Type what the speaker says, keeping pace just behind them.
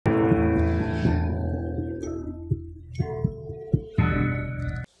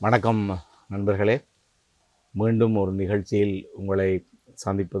வணக்கம் நண்பர்களே. மீண்டும் ஒரு நிகழ்ச்சியில் உங்களை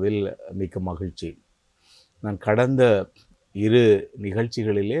சந்திப்பதில் மிக்க மகிழ்ச்சி. நான் கடந்த 2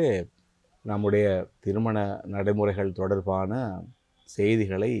 நிகழ்ச்சிகளிலே நம்முடைய திருமண நடைமுறைகள் தொடர்பான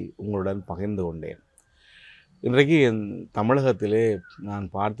செய்திகளை உங்களுடன் பகிர்ந்து கொண்டேன். இன்றைக்கு தமிழகத்திலே நான்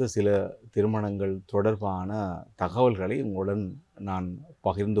பார்த்த சில திருமணங்கள் தொடர்பான தகவல்களை உங்களுடன் நான்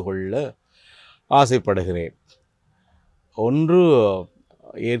பகிர்ந்து கொள்ள ஆசைப்படுகிறேன். ஒன்று,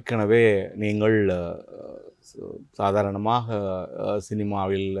 ஏற்கனவே நீங்கள் சாதாரணமாக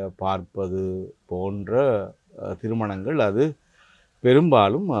சினிமாவில் பார்ப்பது போன்ற திருமணங்கள். அது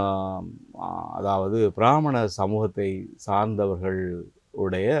பெரும்பாலும் அதாவது பிராமண சமூகத்தை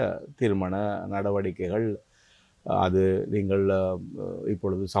சார்ந்தவர்களுடைய திருமண நடவடிக்கைகள். அது நீங்கள்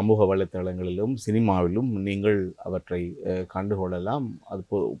இப்பொழுது சமூக வலைத்தளங்களிலும் சினிமாவிலும் நீங்கள் அவற்றை கண்டுகொள்ளலாம். அது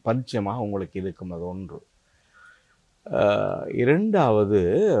பரிச்சயமாக உங்களுக்கு இருக்கும். அது ஒன்று. இரண்டாவது,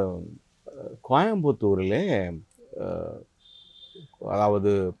 கோயம்புத்தூரிலே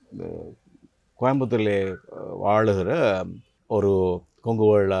அதாவது கோயம்புத்தூரிலே வாழுகிற ஒரு கொங்கு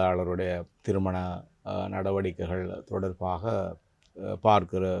வேளாளருடைய திருமண நடவடிக்கைகள் தொடர்பாக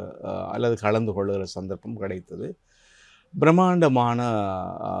பார்க்கிற அல்லது கலந்து கொள்ளுகிற சந்தர்ப்பம் கிடைத்தது. பிரம்மாண்டமான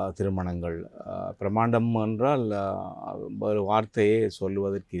திருமணங்கள். பிரம்மாண்டம் என்றால் ஒரு வார்த்தையே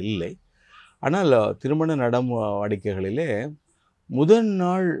சொல்லுவதற்கு இல்லை. ஆனால் திருமண நடவடிக்கைகளிலே முதல்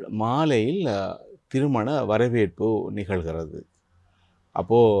நாள் மாலையில் திருமண வரவேற்பு நிகழ்கிறது.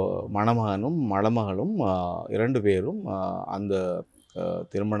 அப்போது மணமகனும் மணமகளும் 2 பேரும் அந்த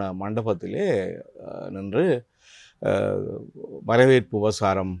திருமண மண்டபத்திலே நின்று வரவேற்பு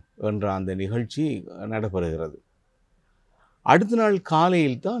உபசாரம் என்ற அந்த நிகழ்ச்சி நடைபெறுகிறது. அடுத்த நாள்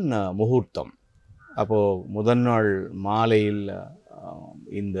காலையில் தான் முகூர்த்தம். அப்போது முதல் நாள் மாலையில்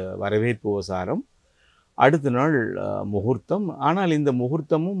இந்த வரவேற்பு உபசாரம், அடுத்த நாள் முகூர்த்தம். ஆனால் இந்த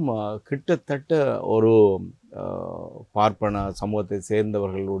முகூர்த்தமும் கிட்டத்தட்ட ஒரு பார்ப்பன சமூகத்தை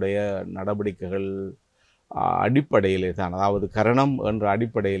சேர்ந்தவர்களுடைய நடவடிக்கைகள் அடிப்படையிலே தான், அதாவது கரணம் என்ற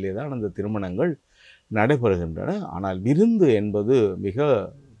அடிப்படையிலே தான் அந்த திருமணங்கள் நடைபெறுகின்றன. ஆனால் விருந்து என்பது மிக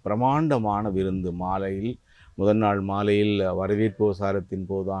பிரமாண்டமான விருந்து. மாலையில் முதல் நாள் மாலையில் வரவேற்பு உபசாரத்தின்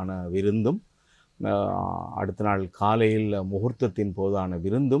போதான விருந்தும், அடுத்த நாள் காலையில் முகூர்த்தத்தின் போதான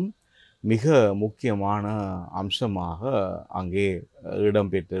விருந்தும் மிக முக்கியமான அம்சமாக அங்கே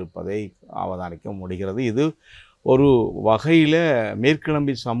இடம்பெற்றிருப்பதை அவதானிக்க முடிகிறது. இது ஒரு வகையில்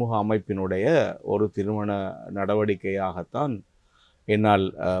மேற்கிளம்பி சமூக அமைப்பினுடைய ஒரு திருமண நடவடிக்கையாகத்தான் என்னால்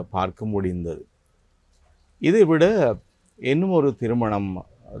பார்க்க முடிந்தது. இதை விட இன்னும் ஒரு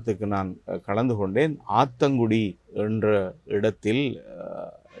திருமணத்துக்கு நான் கலந்து கொண்டேன். ஆத்தங்குடி என்ற இடத்தில்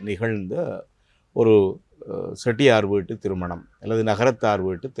நிகழ்ந்த ஒரு செட்டியார் வீட்டு திருமணம் அல்லது நகரத்தார்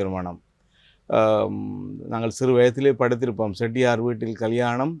வீட்டு திருமணம். நாங்கள் சிறு வயதிலே படித்திருப்போம். செட்டியார் வீட்டில்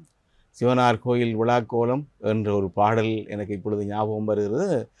கல்யாணம், சிவனார் கோயில் விழாக்கோலம் என்ற ஒரு பாடல் எனக்கு இப்பொழுது ஞாபகம் வருகிறது.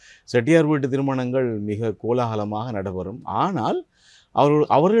 செட்டியார் வீட்டு திருமணங்கள் மிக கோலாகலமாக நடைபெறும். ஆனால்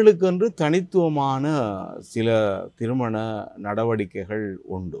அவர்களுக்கென்று தனித்துவமான சில திருமண நடவடிக்கைகள்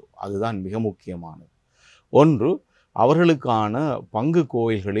உண்டு. அதுதான் மிக முக்கியமானது. ஒன்று, அவர்களுக்கான பங்கு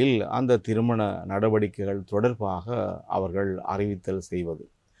கோயில்களில் அந்த திருமண நடவடிக்கைகள் தொடர்பாக அவர்கள் அறிவித்தல் செய்வது.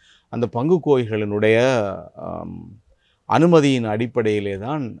 அந்த பங்கு கோயில்களினுடைய அனுமதியின் அடிப்படையிலே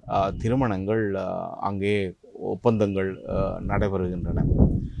தான் திருமணங்கள் அங்கே ஒப்பந்தங்கள் நடைபெறுகின்றன.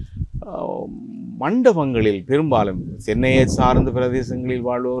 மண்டபங்களில் பெரும்பாலும் சென்னையை சார்ந்த பிரதேசங்களில்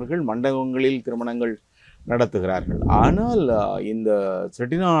வாழ்பவர்கள் மண்டபங்களில் திருமணங்கள் நடத்துகிறார்கள். ஆனால் இந்த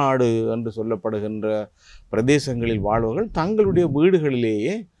செட்டிநாடு என்று சொல்லப்படுகின்ற பிரதேசங்களில் வாழ்பவர்கள் தங்களுடைய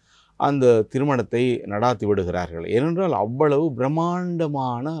வீடுகளிலேயே அந்த திருமணத்தை நடாத்தி விடுகிறார்கள். ஏனென்றால் அவ்வளவு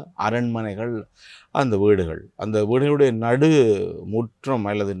பிரம்மாண்டமான அரண்மனைகள் அந்த வீடுகள். அந்த வீடுகளுடைய நடு முற்றம்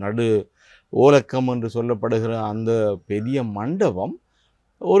அல்லது நடு ஓலக்கம் என்று சொல்லப்படுகிற அந்த பெரிய மண்டபம்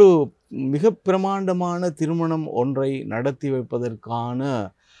ஒரு மிக பிரமாண்டமான திருமணம் ஒன்றை நடத்தி வைப்பதற்கான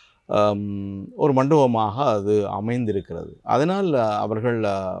ஒரு மண்டபமாக அது அமைந்திருக்கிறது. அதனால் அவர்கள்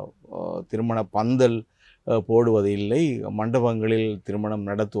திருமண பந்தல் போடுவதில்லை, மண்டபங்களில் திருமணம்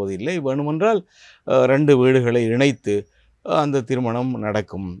நடத்துவதில்லை. வேணுமென்றால் 2 வீடுகளை இணைத்து அந்த திருமணம்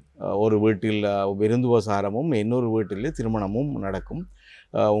நடக்கும். ஒரு வீட்டில் விருந்துபசாரமும் இன்னொரு வீட்டிலே திருமணமும் நடக்கும்.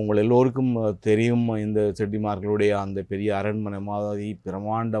 உங்கள் எல்லோருக்கும் தெரியும், இந்த செட்டிமார்களுடைய அந்த பெரிய அரண்மனை மாதிரி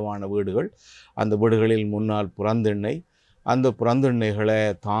பிரமாண்டமான வீடுகள். அந்த வீடுகளில் முன்னால் புறந்தெண்ணெய், அந்த புறந்தெண்ணெய்களை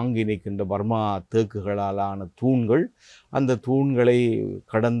தாங்கி நிற்கின்ற பர்மா தேக்குகளாலான தூண்கள். அந்த தூண்களை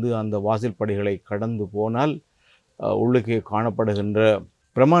கடந்து அந்த வாசல் படிகளை கடந்து போனால் உள்ளுக்கே காணப்படுகின்ற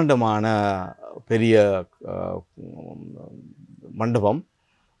பிரமாண்டமான பெரிய மண்டபம்.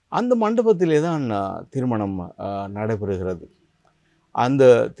 அந்த மண்டபத்திலே தான் திருமணம் நடைபெறுகிறது. அந்த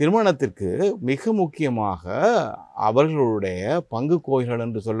திருமணத்திற்கு மிக முக்கியமாக அவர்களுடைய பங்கு கோயில்கள்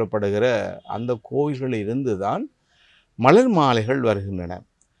என்று சொல்லப்படுகிற அந்த கோயில்களில் இருந்து தான் மலர் மாலைகள் வருகின்றன.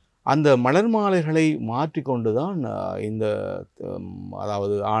 அந்த மலர் மாலைகளை மாற்றிக்கொண்டு தான் இந்த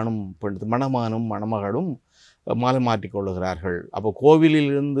அதாவது ஆணும் மணமகனும் மணமகளும் மாலை மாற்றிக்கொள்ளுகிறார்கள். அப்போ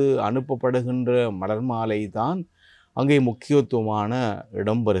கோவிலிலிருந்து அனுப்பப்படுகின்ற மலர் மாலை தான் அங்கே முக்கியத்துவமான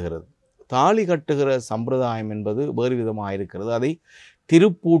இடம் பெறுகிறது. தாலி கட்டுகிற சம்பிரதாயம் என்பது வேறு விதமாக இருக்கிறது. அதை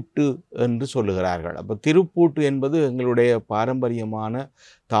திருப்பூட்டு என்று சொல்லுகிறார்கள். அப்போ திருப்பூட்டு என்பது எங்களுடைய பாரம்பரியமான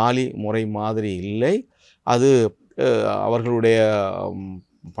தாலி முறை மாதிரி இல்லை. அது அவர்களுடைய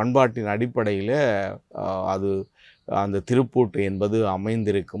பண்பாட்டின் அடிப்படையில் அது அந்த திருப்பூட்டு என்பது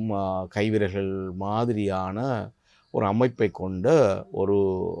அமைந்திருக்கும் கைவிரல்கள் மாதிரியான ஒரு அமைப்பை கொண்ட ஒரு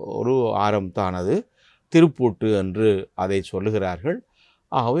ஒரு ஆரம்தான் அது திருப்பூட்டு என்று அதை சொல்லுகிறார்கள்.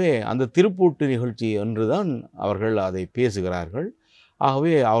 ஆகவே அந்த திருப்பூட்டு நிகழ்ச்சி என்று தான் அவர்கள் அதை பேசுகிறார்கள்.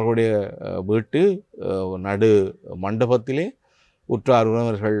 ஆகவே அவர்களுடைய வீட்டு நடு மண்டபத்திலே உற்றார்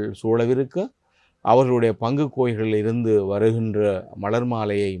உறவினர்கள் சூழவிருக்க அவர்களுடைய பங்கு கோயில்களில் இருந்து வருகின்ற மலர்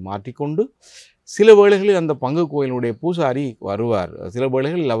மாலையை மாற்றிக்கொண்டு சில வேளைகளில் அந்த பங்கு கோயிலுடைய பூசாரி வருவார். சில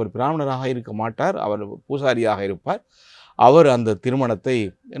வேளைகளில் அவர் பிராமணராக இருக்க மாட்டார், அவர் பூசாரியாக இருப்பார். அவர் அந்த திருமணத்தை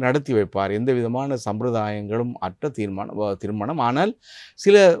நடத்தி வைப்பார். எந்த விதமான சம்பிரதாயங்களும் அற்ற திருமணம். ஆனால்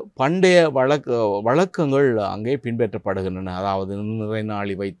சில பண்டைய வழக்கங்கள் அங்கே பின்பற்றப்படுகின்றன. அதாவது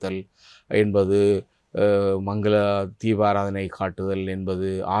நிறைநாளி வைத்தல் என்பது, மங்கள தீபாராதனை காட்டுதல் என்பது,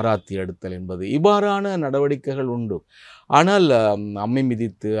 ஆராத்தி எடுத்தல் என்பது, இவ்வாறான நடவடிக்கைகள் உண்டு. ஆனால் அம்மை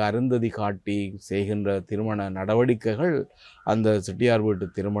மிதித்து அருந்ததி காட்டி செய்கின்ற திருமண நடவடிக்கைகள் அந்த செட்டியார் வீட்டு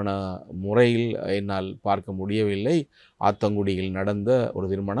திருமண முறையில் என்னால் பார்க்க முடியவில்லை. ஆத்தங்குடியில் நடந்த ஒரு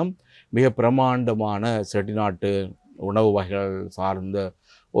திருமணம் மிக பிரமாண்டமான செட்டிநாட்டு உணவு வகைகள் சார்ந்த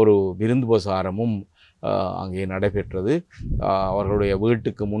ஒரு விருந்து உபசாரமும் அங்கே நடைபெற்றது. அவர்களுடைய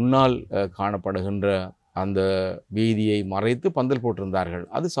வீட்டுக்கு முன்னால் காணப்படுகின்ற அந்த வீதியை மறைத்து பந்தல் போட்டிருந்தார்கள்.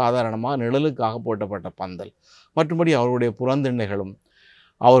 அது சாதாரணமாக நிழலுக்காக போட்டப்பட்ட பந்தல். மற்றபடி அவர்களுடைய புறந்திண்ணைகளும்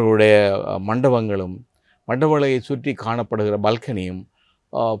அவர்களுடைய மண்டபங்களும் மண்டபங்களை சுற்றி காணப்படுகிற பல்கனியும்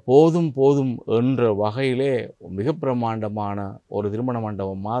போதும் போதும் என்ற வகையிலே மிக பிரமாண்டமான ஒரு திருமண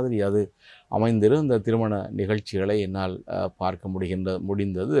மண்டபம் மாதிரி அது அமைந்திருந்த திருமண நிகழ்ச்சிகளை என்னால் பார்க்க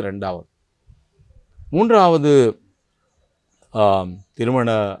முடிந்தது. ரெண்டாவது. மூன்றாவது திருமண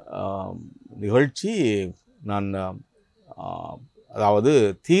நிகழ்ச்சி நான் அதாவது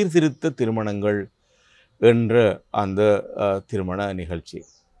சீர்திருத்த திருமணங்கள் என்ற அந்த திருமண நிகழ்ச்சி.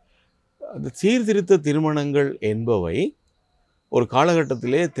 அந்த சீர்திருத்த திருமணங்கள் என்பவை ஒரு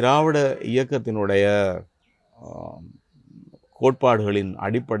காலகட்டத்திலே திராவிட இயக்கத்தினுடைய கோட்பாடுகளின்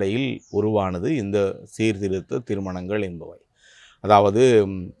அடிப்படையில் உருவானது இந்த சீர்திருத்த திருமணங்கள் என்பவை. அதாவது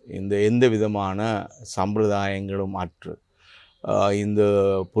இந்த எந்த விதமான சம்பிரதாயங்களும் அற்று இந்த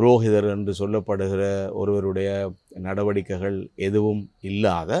புரோகிதர் என்று சொல்லப்படுகிற ஒருவருடைய நடவடிக்கைகள் எதுவும்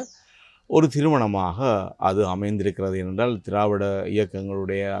இல்லாத ஒரு திருமணமாக அது அமைந்திருக்கிறது. என்றால் திராவிட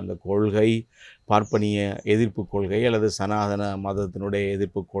இயக்கங்களுடைய அந்த கொள்கை பார்ப்பனிய எதிர்ப்பு கொள்கை அல்லது சனாதன மதத்தினுடைய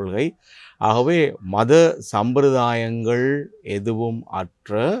எதிர்ப்பு கொள்கை. ஆகவே மத சம்பிரதாயங்கள் எதுவும்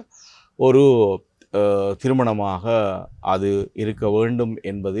அற்ற ஒரு திருமணமாக அது இருக்க வேண்டும்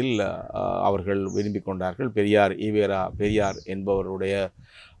என்பதில் அவர்கள் விரும்பி கொண்டார்கள். பெரியார் என்பவருடைய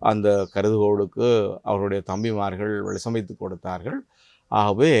அந்த கருதுகோளுக்கு அவருடைய தம்பிமார்கள் விளசமைத்து கொடுத்தார்கள்.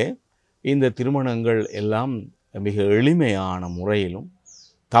 ஆகவே இந்த திருமணங்கள் எல்லாம் மிக எளிமையான முறையிலும்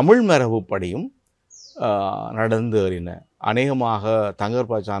தமிழ் மரபுப்படியும் நடந்தேறின. அநேகமாக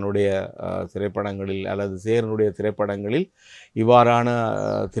தங்கர்பாச்சானுடைய திரைப்படங்களில் அல்லது சேரனுடைய திரைப்படங்களில் இவ்வாறான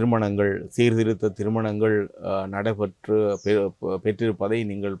திருமணங்கள் சீர்திருத்த திருமணங்கள் பெற்றிருப்பதை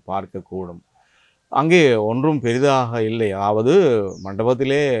நீங்கள் பார்க்கக்கூடும். அங்கே ஒன்றும் பெரிதாக இல்லை. அதாவது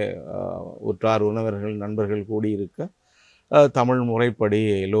மண்டபத்திலே உற்றார் உறவினர்கள் நண்பர்கள் கூடியிருக்க தமிழ் முறைப்படி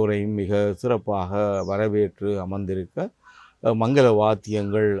எல்லோரையும் மிக சிறப்பாக வரவேற்று அமர்ந்திருக்க மங்கள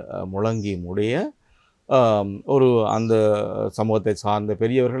வாத்தியங்கள் முழங்கி முடிய ஒரு அந்த சமூகத்தை சார்ந்த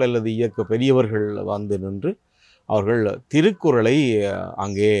பெரியவர்கள் அல்லது இயக்க பெரியவர்கள் வந்து நின்று அவர்கள் திருக்குறளை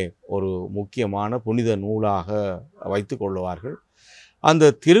அங்கே ஒரு முக்கியமான புனித நூலாக வைத்து கொள்ளுவார்கள்.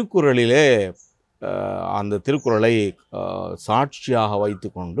 அந்த திருக்குறளிலே அந்த திருக்குறளை சாட்சியாக வைத்து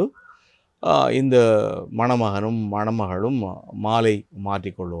கொண்டு இந்த மணமகனும் மணமகளும் மாலை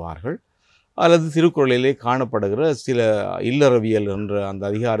மாற்றிக்கொள்ளுவார்கள். அல்லது திருக்குறளிலே காணப்படுகிற சில இல்லறவியல் என்ற அந்த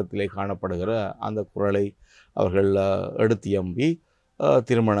அதிகாரத்திலே காணப்படுகிற அந்த குறளை அவர்கள் எடுத்தியம்பி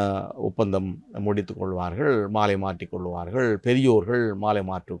திருமண ஒப்பந்தம் முடித்து கொள்வார்கள், மாலை மாற்றிக்கொள்வார்கள். பெரியோர்கள்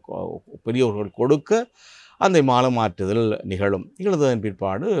கொடுக்க அந்த மாலை மாற்றுதல் நிகழும். நிகழ்ந்ததன்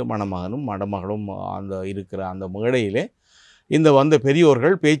பிற்பாடு மணமகனும் மணமகளும் அந்த இருக்கிற அந்த மேடையிலே இந்த வந்த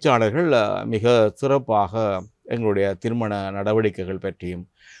பெரியோர்கள் பேச்சாளர்கள் மிக சிறப்பாக எங்களுடைய திருமண நடவடிக்கைகள் பற்றியும்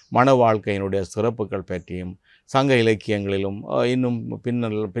மன வாழ்க்கையினுடைய சிறப்புகள் பற்றியும் சங்க இலக்கியங்களிலும் இன்னும்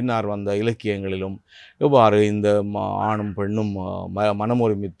பின்னர் வந்த இலக்கியங்களிலும் எவ்வாறு இந்த ஆணும் பெண்ணும்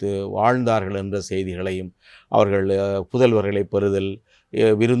மனமொருமித்து வாழ்ந்தார்கள் என்ற செய்திகளையும் அவர்கள் புதல்வர்களை பெறுதல்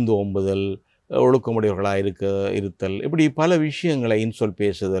விருந்து ஓம்புதல் ஒழுக்கமுடையவர்களாக இருத்தல் இப்படி பல விஷயங்களை இன்சொல்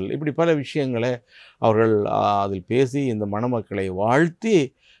பேசுதல் இப்படி பல விஷயங்களை அவர்கள் அதில் பேசி இந்த மணமக்களை வாழ்த்தி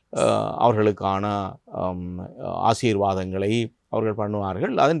அவர்களுக்கான ஆசீர்வாதங்களை அவர்கள்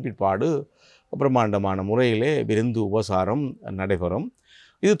பண்ணுவார்கள். அதன் பிற்பாடு பிரம்மாண்டமான முறையிலே விருந்து உபசாரம் நடைபெறும்.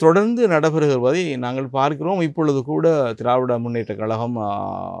 இது தொடர்ந்து நடைபெறுவதை நாங்கள் பார்க்கிறோம். இப்பொழுது கூட திராவிட முன்னேற்ற கழகம்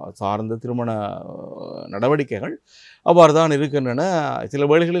சார்ந்த திருமண நடவடிக்கைகள் அவ்வாறு தான் இருக்கின்றன. சில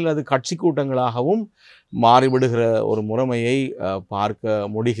வேளைகளில் அது கட்சி கூட்டங்களாகவும் மாறிவிடுகிற ஒரு முறைமையை பார்க்க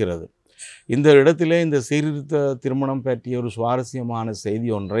முடிகிறது. இந்த இடத்திலே இந்த சீர்திருத்த திருமணம் பற்றிய ஒரு சுவாரஸ்யமான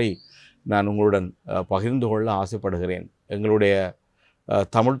செய்தி ஒன்றை நான் உங்களுடன் பகிர்ந்து கொள்ள ஆசைப்படுகிறேன். எங்களுடைய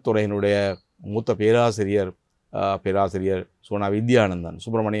தமிழ் துறையினுடைய மூத்த பேராசிரியர் சோனா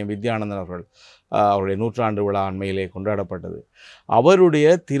சுப்பிரமணியம் வித்யானந்தன் அவருடைய 100ஆண்டு விழா அண்மையிலே கொண்டாடப்பட்டது. அவருடைய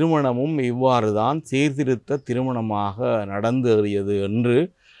திருமணமும் இவ்வாறு தான் சீர்திருத்த திருமணமாக நடந்தேறியது என்று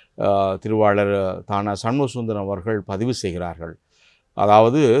திருவாளர் தானா சண்முகசுந்தரம் அவர்கள் பதிவு செய்கிறார்கள்.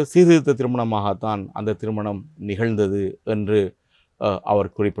 அதாவது சீர்திருத்த திருமணமாகத்தான் அந்த திருமணம் நிகழ்ந்தது என்று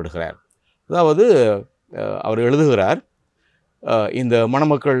அவர் குறிப்பிடுகிறார். அதாவது அவர் எழுதுகிறார், இந்த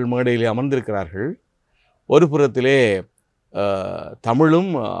மணமக்கள் மேடையிலே அமர்ந்திருக்கிறார்கள். ஒரு புறத்திலே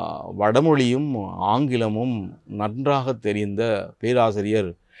தமிழும் வடமொழியும் ஆங்கிலமும் நன்றாக தெரிந்த பேராசிரியர்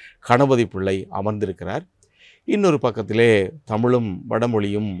கணபதி பிள்ளை அமர்ந்திருக்கிறார். இன்னொரு பக்கத்திலே தமிழும்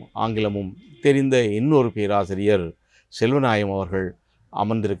வடமொழியும் ஆங்கிலமும் தெரிந்த இன்னொரு பேராசிரியர் செல்வநாயம் அவர்கள்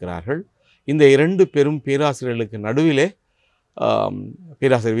அமர்ந்திருக்கிறார்கள். இந்த 2 பெரும் பேராசிரியர்களுக்கு நடுவிலே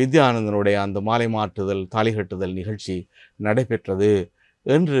பேராசிரியர் வித்யானந்தனுடைய அந்த மாலை மாற்றுதல் தாலி கட்டுதல் நிகழ்ச்சி நடைபெற்றது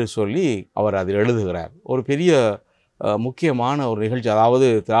என்று சொல்லி அவர் அதில் எழுதுகிறார். ஒரு பெரிய முக்கியமான ஒரு நிகழ்ச்சி. அதாவது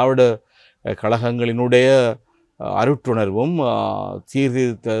திராவிட கழகங்களினுடைய அருட்டுணர்வும்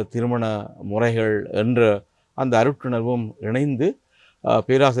சீர்திருத்த திருமண முறைகள் என்ற அந்த அருட்டுணர்வும் இணைந்து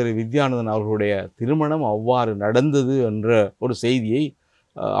பேராசிரியர் வித்யானந்தன் அவர்களுடைய திருமணம் அவ்வாறு நடந்தது என்ற ஒரு செய்தியை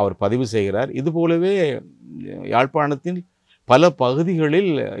அவர் பதிவு செய்கிறார். இதுபோலவே யாழ்ப்பாணத்தின் பல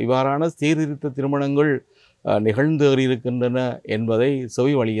பகுதிகளில் இவ்வாறான சீர்திருத்த திருமணங்கள் நிகழ்ந்தேறியிருக்கின்றன என்பதை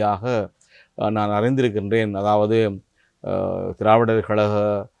செவி வழியாக நான் அறிந்திருக்கின்றேன். அதாவது திராவிடர் கழக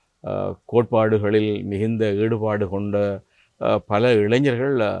கோட்பாடுகளில் மிகுந்த ஈடுபாடு கொண்ட பல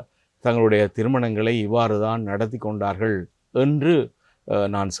இளைஞர்கள் தங்களுடைய திருமணங்களை இவ்வாறு தான் நடத்தி கொண்டார்கள் என்று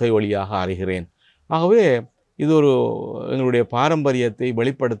நான் செவி வழியாக அறிகிறேன். ஆகவே இது ஒரு எங்களுடைய பாரம்பரியத்தை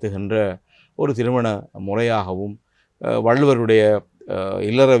வெளிப்படுத்துகின்ற ஒரு திருமண முறையாகவும் வள்ளுவருடைய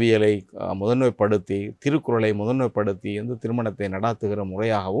இல்லறவியலை முதன்மைப்படுத்தி திருக்குறளை முதன்மைப்படுத்தி இந்த திருமணத்தை நடாத்துகிற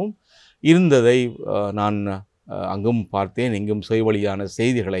முறையாகவும் இருந்ததை நான் அங்கும் பார்த்தேன். இங்கும் செய்வழியான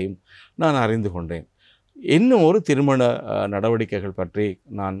செய்திகளையும் நான் அறிந்து கொண்டேன். இன்னும் ஒரு திருமண நடவடிக்கைகள் பற்றி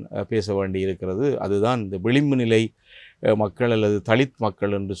நான் பேச வேண்டி இருக்கிறது. அதுதான் இந்த விளிம்பு நிலை மக்கள் அல்லது தலித்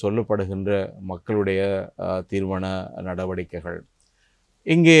மக்கள் என்று சொல்லப்படுகின்ற மக்களுடைய திருமண நடவடிக்கைகள்.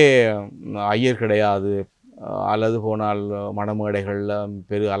 இங்கே ஐயர் கிடையாது, அல்லது போனால் மணமேடைகளில்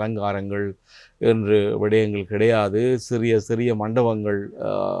பெரு அலங்காரங்கள் என்று விடயங்கள் கிடையாது. சிறிய சிறிய மண்டபங்கள்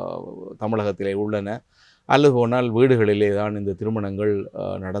தமிழகத்திலே உள்ளன. அல்லது போனால் வீடுகளிலே தான் இந்த திருமணங்கள்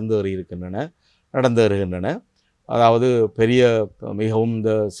நடந்தேறுகின்றன. அதாவது பெரிய மிகவும்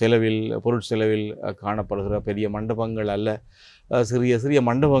இந்த பொருட்செலவில் காணப்படுகிற பெரிய மண்டபங்கள் அல்ல, சிறிய சிறிய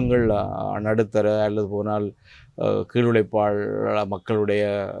மண்டபங்கள் நடுத்தர அல்லது போனால் கீழுழைப்பாள் மக்களுடைய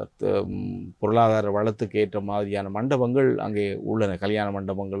பொருளாதார வளத்துக்கு ஏற்ற மாதிரியான மண்டபங்கள் அங்கே உள்ளன, கல்யாண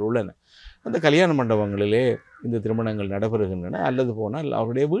மண்டபங்கள் உள்ளன. அந்த கல்யாண மண்டபங்களிலே இந்த திருமணங்கள் நடைபெறுகின்றன. அல்லது போனால்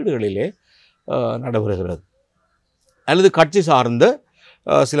அவருடைய வீடுகளிலே நடைபெறுகிறது. அல்லது கட்சி சார்ந்த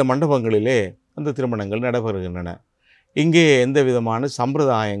சில மண்டபங்களிலே அந்த திருமணங்கள் நடைபெறுகின்றன. இங்கே எந்த விதமான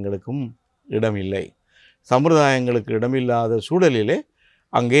சம்பிரதாயங்களுக்கும் இடமில்லை. சம்பிரதாயங்களுக்கு இடமில்லாத சூழலிலே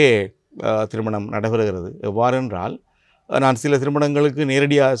அங்கே திருமணம் நடைபெறுகிறது. எவ்வாறென்றால், நான் சில திருமணங்களுக்கு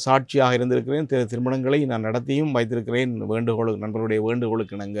நேரடியாக சாட்சியாக இருந்திருக்கிறேன். சில திருமணங்களை நான் நடத்தியும் வைத்திருக்கிறேன். நண்பர்களுடைய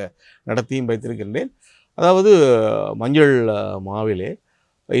வேண்டுகோளுக்கு நாங்கள் நடத்தியும் வைத்திருக்கின்றேன். அதாவது மஞ்சள் மாவிலே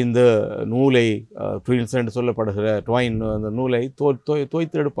இந்த நூலை ட்வின்ஸ் என்று சொல்லப்படுகிற அந்த நூலை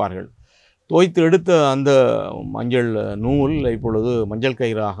தோய்த்து எடுப்பார்கள். தோய்த்து எடுத்த அந்த மஞ்சள் நூல் இப்பொழுது மஞ்சள்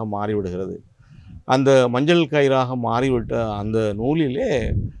கயிறாக மாறிவிடுகிறது. அந்த மஞ்சள் கயிறாக மாறிவிட்ட அந்த நூலிலே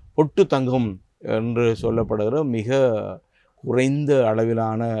பொட்டு தங்கம் என்று சொல்லப்படுகிற மிக குறைந்த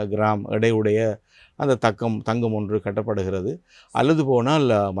அளவிலான கிராம் எடையுடைய அந்த தங்கம் ஒன்று கட்டப்படுகிறது, அல்லது போனால்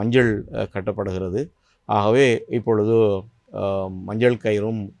மஞ்சள் கட்டப்படுகிறது. ஆகவே இப்பொழுது மஞ்சள்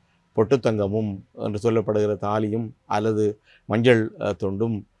கயிறும் பொட்டுத்தங்கமும் என்று சொல்லப்படுகிற தாலியும் அல்லது மஞ்சள்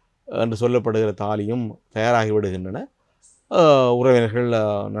துண்டும் என்று சொல்லப்படுகிற தாலியும் தயாராகிவிடுகின்றன. உறவினர்கள்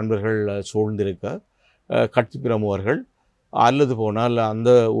நண்பர்கள் சூழ்ந்திருக்க கட்சி பிரமுகர்கள் அல்லது போனால் அந்த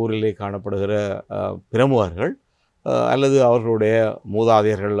ஊரிலே காணப்படுகிற பிரமுகர்கள் அல்லது அவர்களுடைய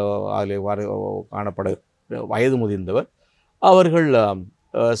மூதாதையர்கள் அதில் காணப்பட வயது முதிர்ந்தவர் அவர்கள்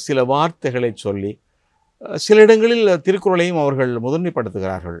சில வார்த்தைகளை சொல்லி சில இடங்களில் திருக்குறளையும் அவர்கள்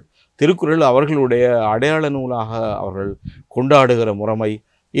முதன்மைப்படுத்துகிறார்கள். திருக்குறள் அவர்களுடைய அடையாள நூலாக அவர்கள் கொண்டாடுகிற முறைமை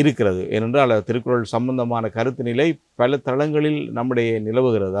இருக்கிறது. ஏனென்றால் திருக்குறள் சம்பந்தமான கருத்து நிலை பல தளங்களில் நம்முடைய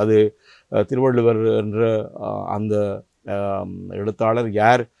நிலவுகிறது. அது திருவள்ளுவர் என்ற அந்த எழுத்தாளர்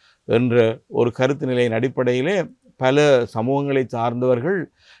யார் என்ற ஒரு கருத்து நிலையின் அடிப்படையிலே பல சமூகங்களை சார்ந்தவர்கள்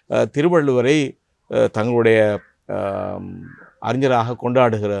திருவள்ளுவரை தங்களுடைய அறிஞராக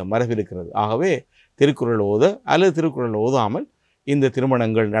கொண்டாடுகிற மரபு இருக்கிறது. ஆகவே திருக்குறள் ஓத அல்லது திருக்குறள் ஓதாமல் இந்த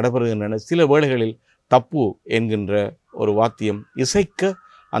திருமணங்கள் நடைபெறுகின்றன. சில வேளைகளில் தப்பு என்கின்ற ஒரு வாத்தியம் இசைக்க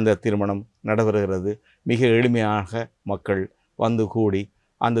அந்த திருமணம் நடைபெறுகிறது. மிக எளிமையாக மக்கள் வந்து கூடி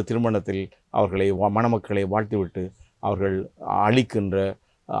அந்த திருமணத்தில் அவர்களை மணமக்களை வாழ்த்திவிட்டு அவர்கள் அளிக்கின்ற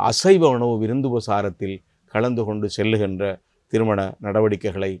அசைவ உணவு விருந்துபசாரத்தில் கலந்து கொண்டு செல்லுகின்ற திருமண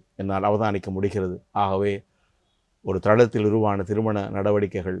நடவடிக்கைகளை என்னால் அவதானிக்க முடிகிறது. ஆகவே ஒரு தளத்தில் உருவான திருமண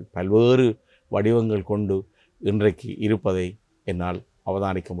நடவடிக்கைகள் பல்வேறு வடிவங்கள் கொண்டு இன்றைக்கு இருப்பதை என்னால்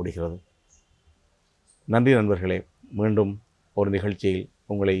அவதானிக்க முடிகிறது. நன்றி நண்பர்களே. மீண்டும் ஒரு நிகழ்ச்சியில்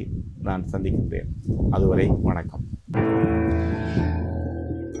உங்களை நான் சந்திக்கின்றேன். அதுவரை வணக்கம்.